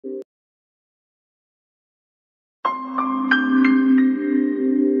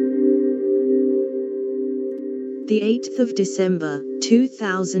the 8th of December,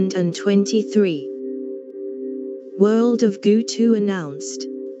 2023. World of Goo 2 announced,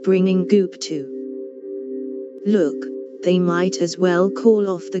 bringing Goop to. Look, they might as well call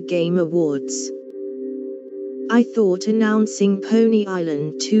off the Game Awards. I thought announcing Pony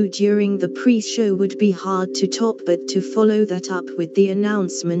Island 2 during the pre-show would be hard to top, but to follow that up with the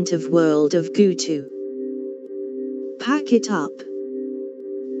announcement of World of Goo 2. Pack it up.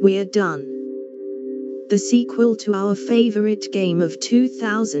 We're done. The sequel to our favorite game of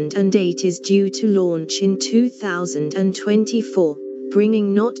 2008 is due to launch in 2024,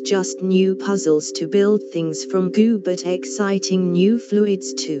 bringing not just new puzzles to build things from Goo but exciting new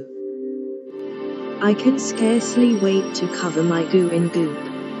fluids too. I can scarcely wait to cover my Goo in Goop.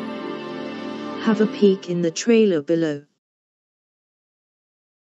 Have a peek in the trailer below.